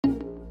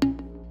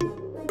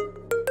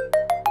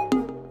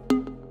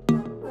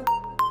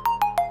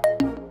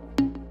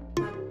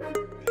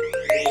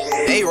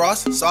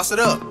Ross, sauce it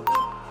up.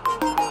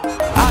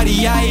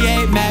 Audi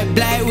I8 matte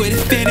black with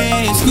a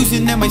finish.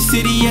 Cruising in my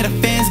city, yeah, the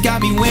fans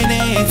got me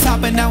winning.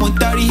 Topping out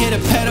 130, hit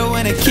a pedal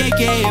and a kick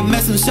it.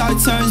 Mess some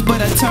sharp turns,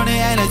 but I turn it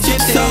and I drift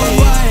it. So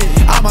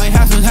what? I might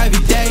have some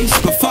heavy days,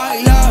 but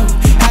fuck love.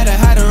 Had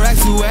to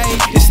racks away,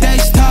 it's stage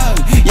tough.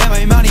 Yeah,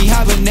 my money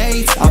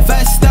hibernates, I'm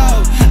vest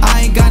up.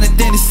 I ain't got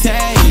nothing to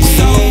say.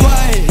 So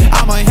what?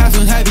 I might have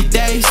some heavy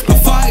days,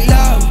 but fuck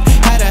love.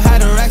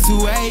 Had to racks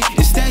away,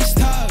 it's stage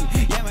tough.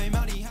 Yeah, my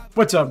money.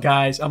 What's up,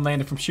 guys? I'm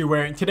Landon from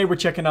Shoeware, and today we're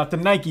checking out the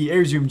Nike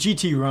Air Zoom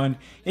GT Run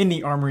in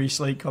the Armory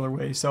Slate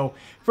colorway. So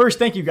first,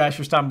 thank you guys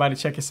for stopping by to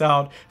check us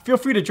out. Feel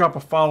free to drop a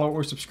follow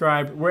or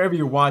subscribe wherever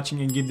you're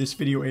watching and give this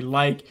video a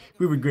like.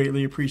 We would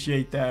greatly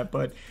appreciate that.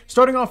 But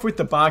starting off with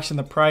the box and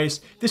the price,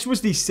 this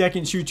was the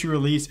second shoe to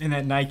release in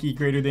that Nike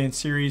greater than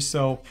series,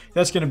 so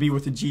that's going to be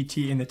what the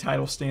GT in the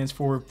title stands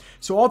for.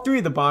 So all three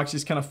of the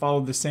boxes kind of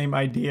follow the same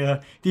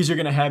idea. These are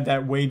going to have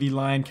that wavy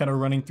line kind of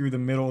running through the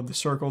middle of the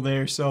circle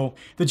there. So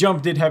the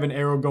jump did have an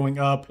arrow going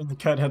up, and the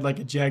cut had like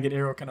a jagged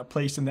arrow kind of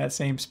placed in that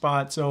same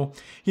spot. So,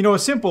 you know, a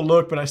simple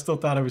look, but I still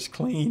thought it was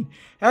clean.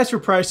 As for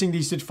pricing,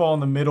 these did fall in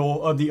the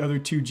middle of the other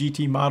two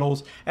GT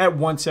models at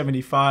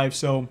 $175.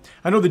 So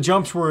I know the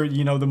jumps were,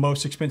 you know, the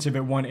most expensive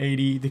at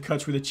 $180. The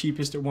cuts were the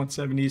cheapest at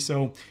 $170.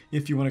 So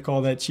if you want to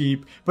call that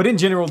cheap, but in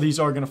general, these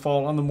are going to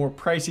fall on the more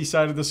pricey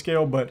side of the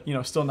scale, but you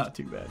know, still not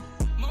too bad.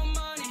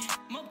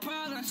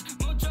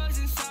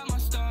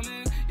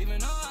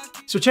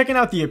 So checking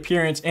out the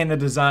appearance and the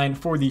design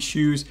for these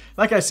shoes,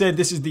 like I said,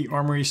 this is the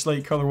Armory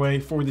Slate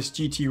colorway for this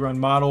GT Run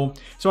model.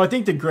 So I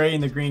think the gray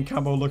and the green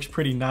combo looks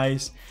pretty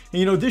nice. And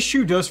you know, this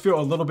shoe does feel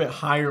a little bit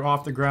higher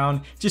off the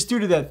ground just due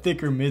to that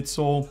thicker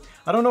midsole.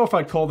 I don't know if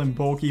I'd call them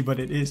bulky, but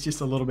it is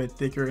just a little bit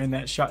thicker in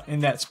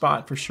that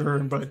spot for sure.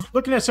 But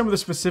looking at some of the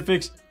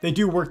specifics, they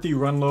do work the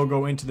Run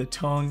logo into the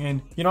tongue.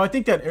 And you know, I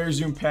think that Air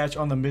Zoom patch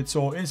on the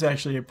midsole is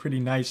actually a pretty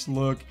nice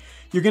look.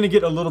 You're going to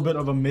get a little bit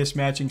of a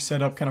mismatching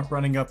setup kind of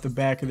running up the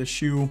back of the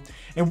shoe.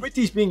 And with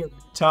these being at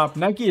the top,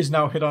 Nike has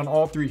now hit on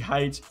all three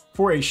heights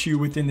for a shoe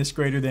within this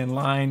greater than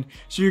line.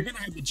 So you're going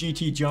to have the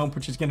GT jump,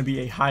 which is going to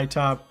be a high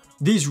top.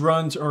 These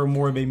runs are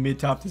more of a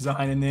mid-top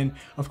design, and then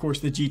of course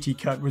the GT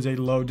cut was a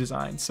low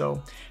design.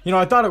 So, you know,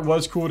 I thought it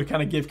was cool to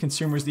kind of give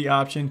consumers the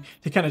option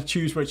to kind of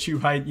choose what shoe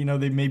height, you know,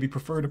 they maybe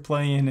prefer to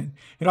play in. And,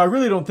 you know, I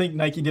really don't think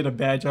Nike did a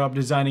bad job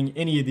designing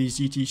any of these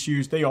GT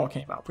shoes. They all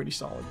came out pretty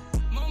solid.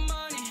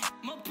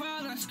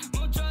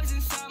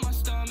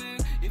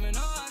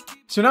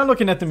 So now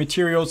looking at the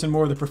materials and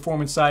more of the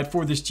performance side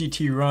for this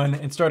GT Run,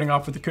 and starting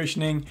off with the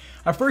cushioning,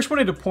 I first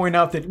wanted to point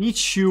out that each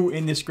shoe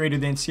in this greater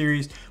than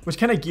series was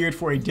kind of geared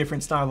for a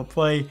different style of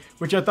play,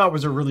 which I thought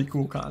was a really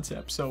cool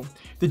concept. So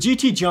the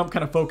GT Jump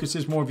kind of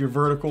focuses more of your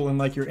vertical and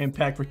like your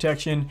impact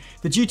protection.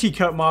 The GT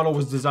Cut model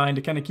was designed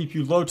to kind of keep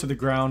you low to the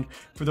ground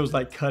for those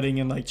like cutting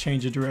and like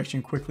change of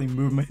direction quickly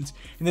movements.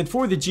 And then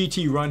for the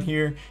GT Run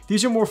here,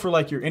 these are more for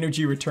like your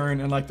energy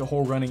return and like the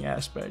whole running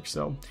aspect.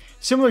 So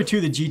similar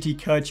to the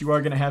GT Cut, you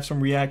are going to have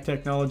some React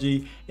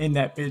technology in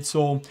that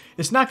midsole.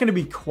 It's not going to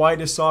be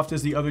quite as soft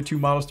as the other two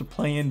models to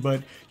play in,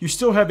 but you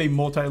still have a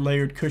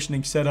multi-layered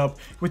cushioning setup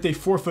with a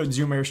 4-foot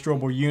Zoom Air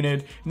Strobel unit,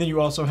 and then you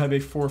also have a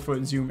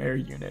 4-foot Zoom Air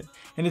unit.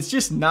 And it's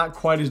just not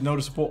quite as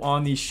noticeable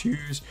on these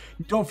shoes.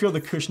 You don't feel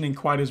the cushioning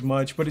quite as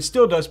much, but it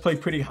still does play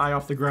pretty high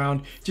off the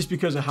ground just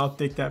because of how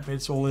thick that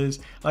midsole is.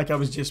 Like I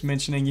was just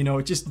mentioning, you know,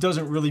 it just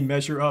doesn't really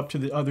measure up to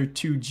the other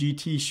two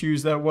GT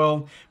shoes that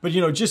well. But you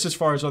know, just as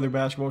far as other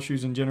basketball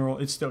shoes in general,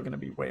 it's still going to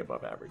be way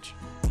above average.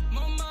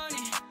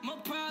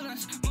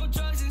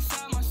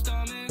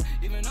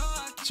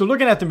 So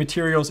looking at the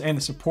materials and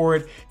the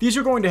support, these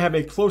are going to have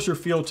a closer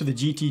feel to the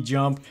GT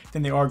Jump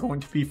than they are going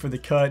to be for the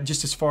Cut,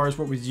 just as far as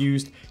what was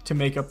used to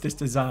make up this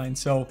design.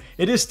 So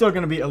it is still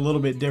going to be a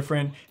little bit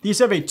different. These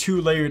have a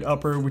 2-layered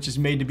upper, which is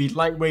made to be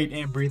lightweight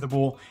and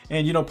breathable.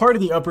 And you know, part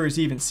of the upper is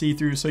even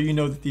see-through, so you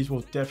know that these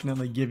will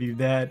definitely give you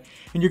that.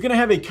 And you're going to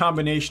have a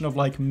combination of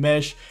like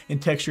mesh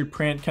and textured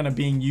print kind of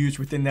being used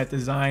within that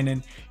design.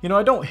 And you know,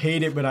 I don't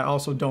hate it, but I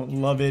also don't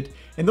love it.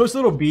 And those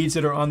little beads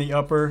that are on the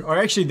upper are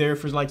actually there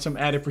for like some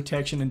added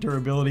protection and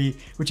durability,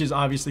 which is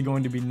obviously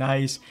going to be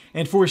nice.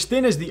 And for as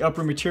thin as the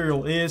upper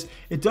material is,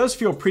 it does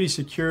feel pretty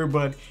secure,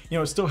 but you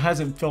know, it still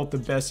hasn't felt the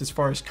best as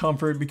far as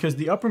comfort, because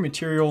the upper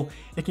material,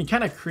 it can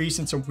kind of crease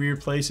in some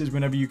weird places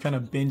whenever you kind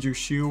of bend your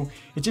shoe.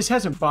 It just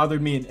hasn't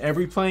bothered me in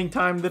every playing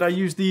time that I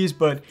use these,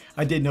 but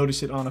I did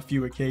notice it on a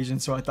few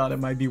occasions, so I thought it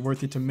might be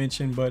worth it to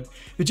mention. But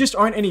there just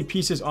aren't any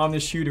pieces on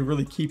this shoe to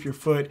really keep your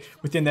foot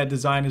within that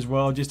design as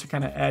well, just to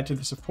kind of add to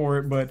the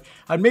support. But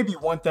I'd maybe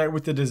want that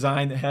with the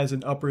design that has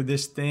an upper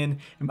this thin.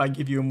 It might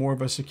give you a more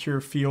of a secure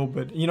feel,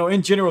 but you know,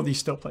 in general, these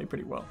still play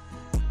pretty well.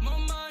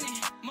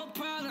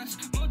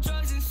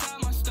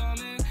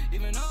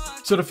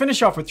 So to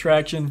finish off with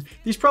traction,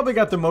 these probably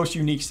got the most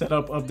unique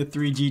setup of the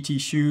 3 GT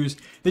shoes.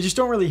 They just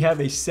don't really have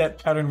a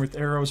set pattern with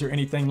arrows or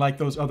anything like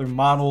those other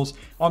models.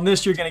 On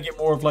this, you're going to get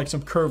more of like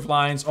some curved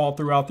lines all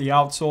throughout the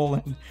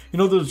outsole, and you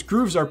know, those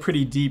grooves are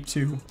pretty deep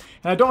too.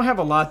 And I don't have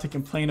a lot to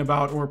complain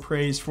about or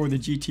praise for the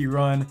GT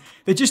Run.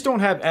 They just don't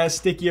have as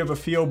sticky of a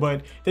feel,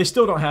 but they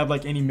still don't have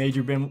like any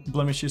major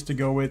blemishes to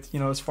go with, you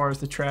know, as far as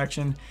the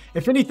traction.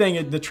 If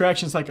anything, the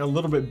traction's like a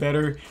little bit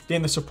better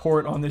than the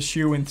support on this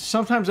shoe, and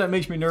sometimes that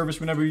makes me nervous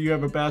whenever you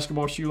have a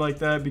basketball shoe like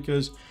that,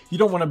 because you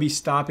don't want to be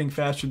stopping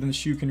faster than the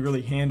shoe can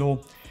really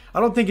handle. I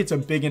don't think it's a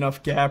big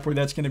enough gap where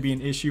that's going to be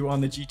an issue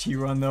on the GT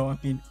Run though. I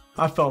mean,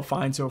 I felt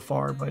fine so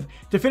far. But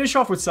to finish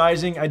off with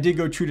sizing, I did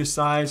go true to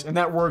size, and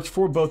that works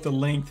for both the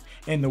length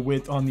and the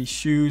width on these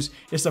shoes.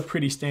 It's a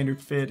pretty standard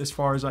fit as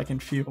far as I can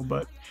feel.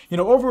 But you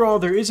know, overall,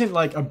 there isn't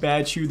like a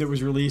bad shoe that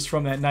was released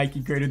from that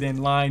Nike greater than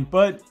line,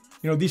 but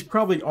you know, these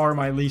probably are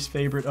my least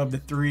favorite of the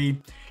 3.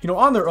 You know,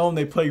 on their own,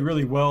 they play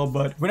really well,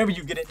 but whenever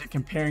you get into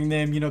comparing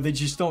them, you know, they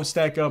just don't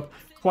stack up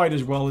quite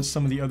as well as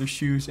some of the other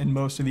shoes in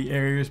most of the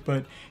areas.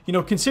 But you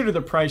know, consider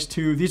the price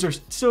too. These are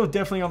still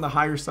definitely on the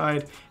higher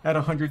side at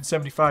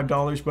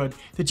 $175, but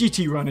the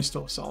GT Run is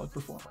still a solid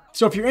performer.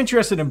 So if you're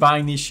interested in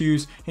buying these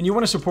shoes and you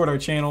want to support our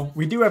channel,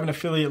 we do have an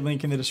affiliate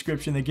link in the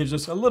description that gives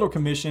us a little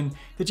commission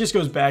that just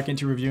goes back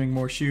into reviewing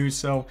more shoes.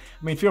 So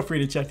I mean, feel free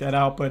to check that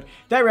out. But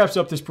that wraps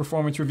up this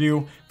performance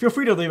review. Feel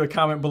free to leave a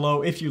comment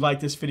below if you like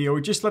this video,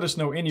 or just let us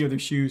know any other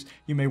shoes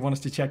you may want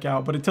us to check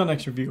out. But until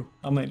next review,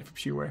 I'm Landon from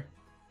Shoeware.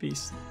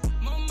 Peace.